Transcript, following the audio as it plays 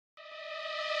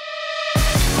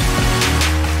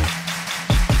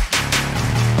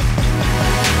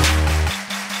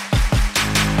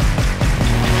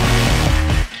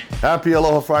Happy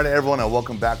Aloha Friday, everyone, and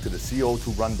welcome back to the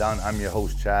CO2 Rundown. I'm your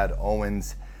host, Chad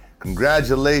Owens.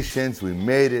 Congratulations, we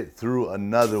made it through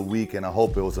another week, and I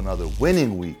hope it was another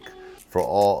winning week for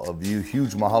all of you.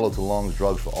 Huge mahalo to Long's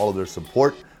Drugs for all of their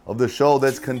support of the show.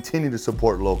 Let's continue to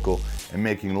support local and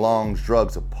making Long's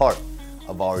Drugs a part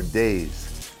of our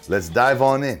days. Let's dive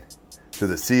on in to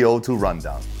the CO2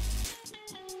 Rundown.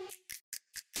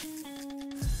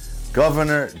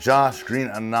 Governor Josh Green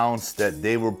announced that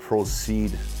they will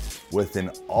proceed with an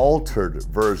altered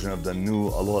version of the new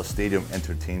Aloha Stadium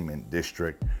Entertainment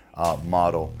District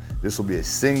model. This will be a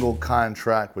single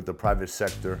contract with the private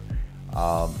sector,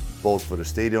 both for the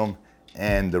stadium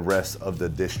and the rest of the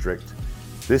district.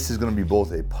 This is going to be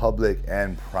both a public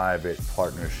and private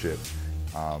partnership.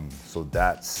 So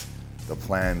that's the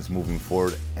plans moving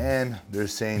forward. And they're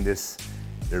saying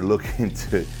they're looking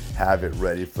to have it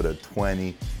ready for the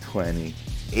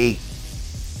 2028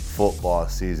 football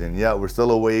season. Yeah, we're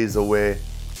still a ways away,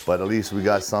 but at least we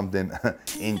got something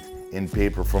inked in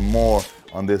paper. For more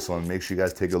on this one, make sure you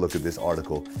guys take a look at this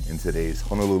article in today's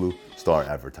Honolulu Star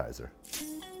Advertiser.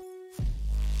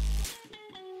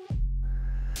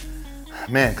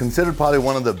 Man, considered probably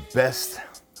one of the best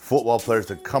football players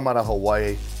to come out of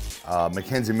Hawaii,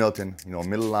 Mackenzie Milton,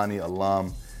 Mililani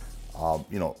alum,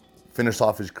 finished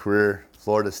off his career,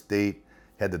 Florida State,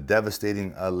 had the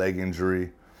devastating leg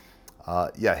injury.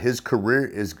 His career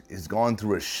is going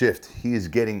through a shift. He is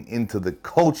getting into the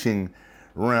coaching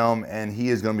realm, and he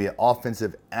is going to be an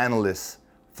offensive analyst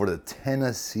for the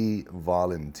Tennessee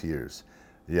Volunteers.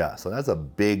 Yeah, so that's a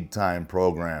big time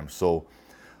program. So,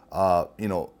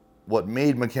 what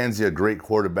made Mackenzie a great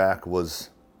quarterback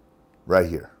was right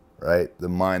here, right? The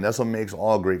mind. That's what makes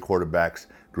all great quarterbacks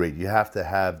great. You have to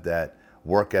have that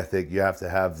work ethic. You have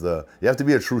to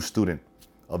be a true student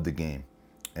of the game.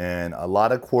 And a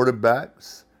lot of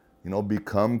quarterbacks,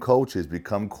 become coaches,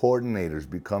 become coordinators,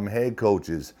 become head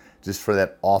coaches just for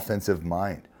that offensive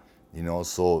mind.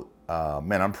 So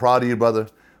I'm proud of you, brother,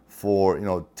 for,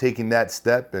 taking that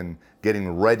step and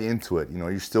getting right into it.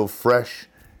 You're still fresh,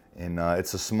 and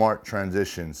it's a smart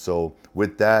transition. So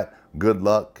with that, good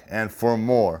luck. And for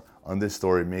more on this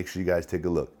story, make sure you guys take a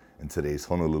look in today's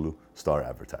Honolulu Star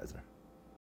Advertiser.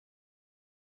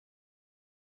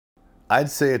 I'd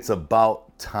say it's about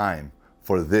time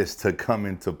for this to come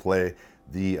into play.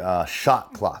 The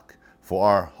shot clock for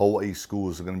our Hawaii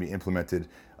schools are going to be implemented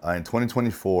in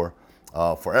 2024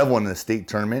 for everyone in the state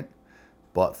tournament,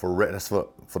 but that's for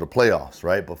the playoffs,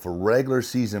 right? But for regular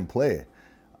season play,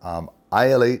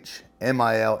 ILH,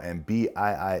 MIL, and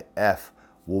BIIF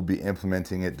will be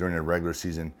implementing it during the regular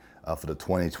season for the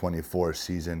 2024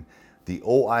 season. The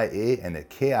OIA and the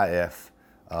KIF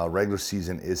regular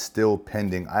season is still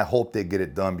pending. I hope they get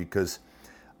it done because,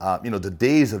 the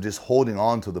days of just holding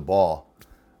on to the ball,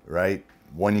 right,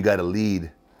 when you got a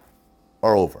lead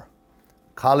are over.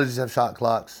 Colleges have shot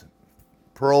clocks.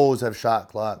 Pros have shot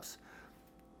clocks.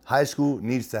 High school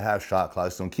needs to have shot clocks.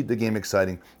 It's going to keep the game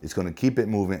exciting. It's going to keep it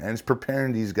moving, and it's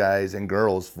preparing these guys and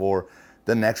girls for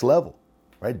the next level,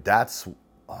 right? That's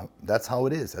how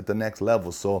it is at the next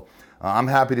level. So I'm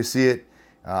happy to see it.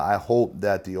 I hope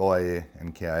that the OIA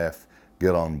and KIF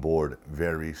get on board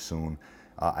very soon.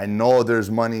 I know there's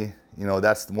money,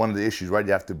 that's one of the issues, right?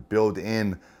 You have to build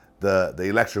in the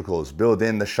electricals, build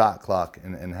in the shot clock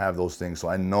and have those things. So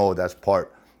I know that's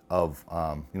part of,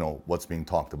 what's being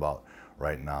talked about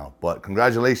right now. But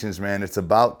congratulations, man. It's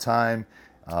about time.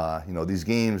 These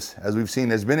games, as we've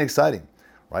seen, has been exciting,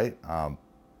 right?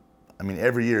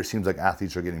 Every year it seems like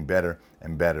athletes are getting better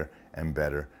and better and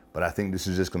better. But I think this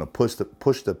is just going to push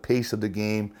the pace of the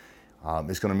game.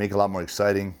 It's going to make it a lot more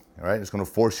exciting, right? It's going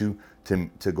to force you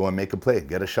to go and make a play,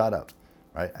 get a shot up,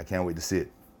 right? I can't wait to see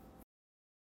it.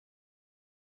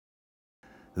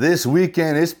 This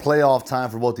weekend is playoff time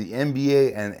for both the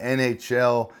NBA and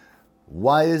NHL.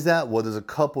 Why is that? Well, there's a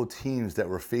couple teams that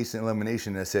were facing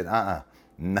elimination that said,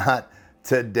 not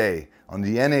today. On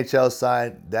the NHL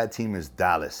side, that team is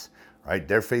Dallas, right?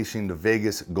 They're facing the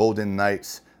Vegas Golden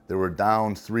Knights. They were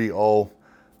down 3-0.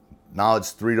 Now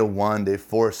it's 3-1. They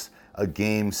forced a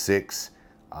game 6.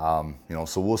 So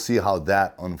we'll see how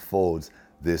that unfolds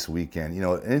this weekend.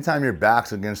 Anytime your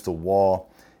back's against the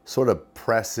wall, sort of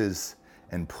presses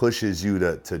and pushes you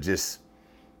to just,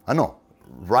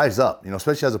 rise up.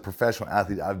 Especially as a professional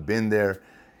athlete, I've been there.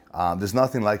 There's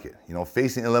nothing like it.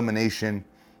 Facing elimination,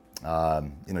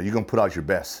 you're gonna put out your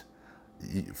best.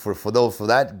 For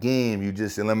that game, you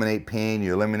just eliminate pain.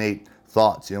 You eliminate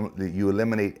thoughts. You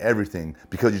eliminate everything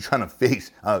because you're trying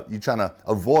to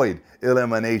avoid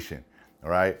elimination. All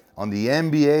right. On the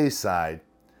NBA side,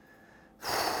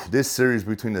 this series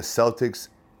between the Celtics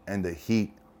and the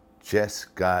Heat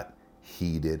just got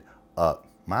heated up.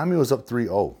 Miami was up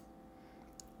 3-0,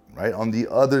 right? On the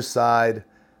other side,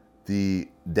 the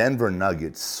Denver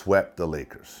Nuggets swept the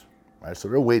Lakers, right? So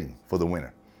they're waiting for the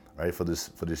winner, right? For this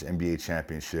NBA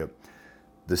championship.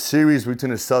 The series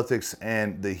between the Celtics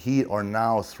and the Heat are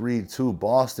now 3-2.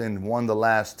 Boston won the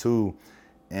last two,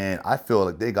 and I feel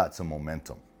like they got some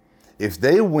momentum. If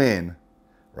they win,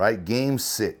 right, Game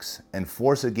 6 and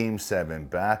force a Game 7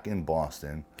 back in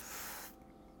Boston,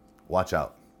 watch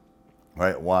out,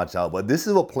 right? Watch out. But this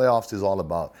is what playoffs is all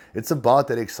about. It's about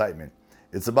that excitement.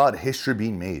 It's about history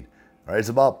being made, right? It's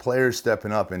about players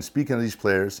stepping up. And speaking of these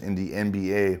players in the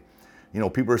NBA, you know,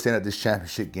 people are saying that this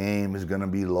championship game is going to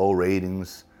be low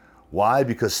ratings. Why?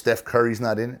 Because Steph Curry's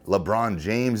not in it. LeBron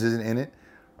James isn't in it,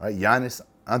 right? Giannis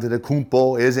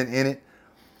Antetokounmpo isn't in it.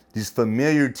 These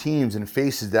familiar teams and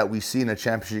faces that we see in a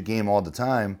championship game all the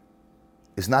time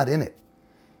is not in it.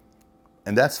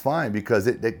 And that's fine because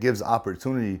that gives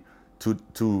opportunity to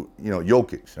you know,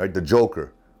 Jokic, right? The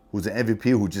Joker, who's an MVP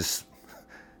who just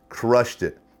crushed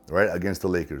it, right, against the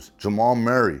Lakers. Jamal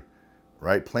Murray,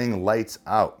 right, playing lights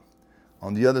out.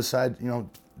 On the other side, you know,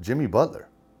 Jimmy Butler.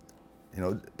 You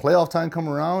know, playoff time come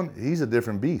around, he's a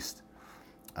different beast.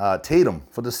 Tatum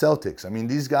for the Celtics. I mean,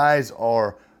 these guys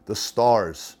are the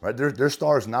stars, right? They're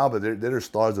stars now, but they're the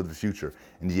stars of the future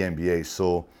in the NBA.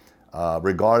 So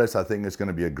regardless, I think it's going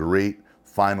to be a great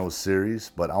final series.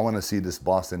 But I want to see this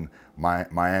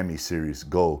Boston-Miami series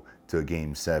go to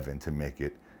Game 7 to make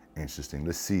it interesting.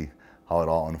 Let's see how it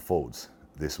all unfolds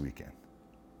this weekend.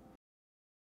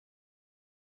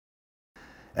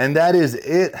 And that is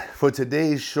it for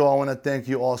today's show. I want to thank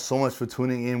you all so much for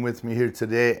tuning in with me here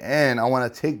today. And I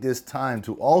want to take this time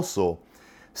to also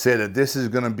say that this is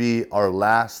going to be our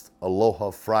last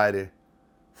Aloha Friday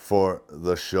for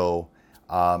the show.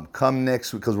 Come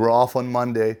next week, because we're off on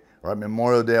Monday, right?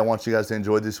 Memorial Day. I want you guys to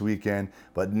enjoy this weekend.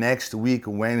 But next week,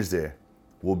 Wednesday,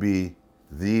 will be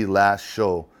the last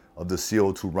show of the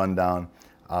CO2 Rundown.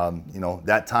 You know,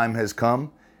 that time has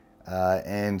come.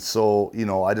 And so, you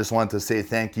know, I just wanted to say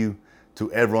thank you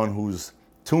to everyone who's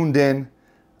tuned in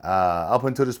up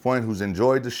until this point, who's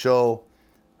enjoyed the show,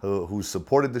 who's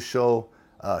supported the show.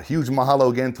 Huge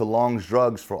mahalo again to Long's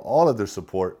Drugs for all of their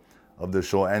support of the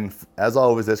show. And as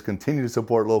always, let's continue to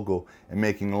support local and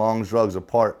making Long's Drugs a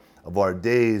part of our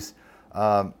days.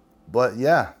 But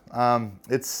yeah,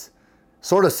 it's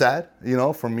sort of sad, you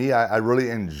know, for me. I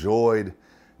really enjoyed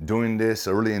doing this.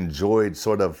 I really enjoyed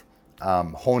sort of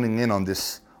honing in on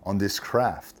this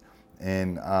craft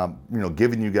and you know,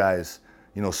 giving you guys,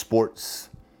 you know, sports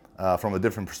from a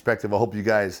different perspective. I hope you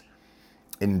guys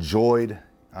enjoyed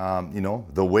you know,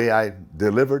 the way I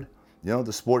delivered, you know,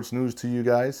 the sports news to you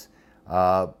guys.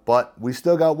 But we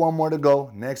still got one more to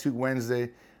go next week,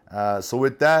 Wednesday. So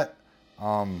with that,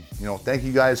 you know, thank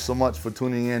you guys so much for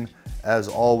tuning in. As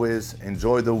always,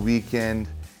 enjoy the weekend.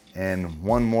 And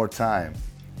one more time,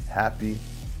 happy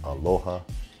Aloha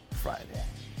Friday.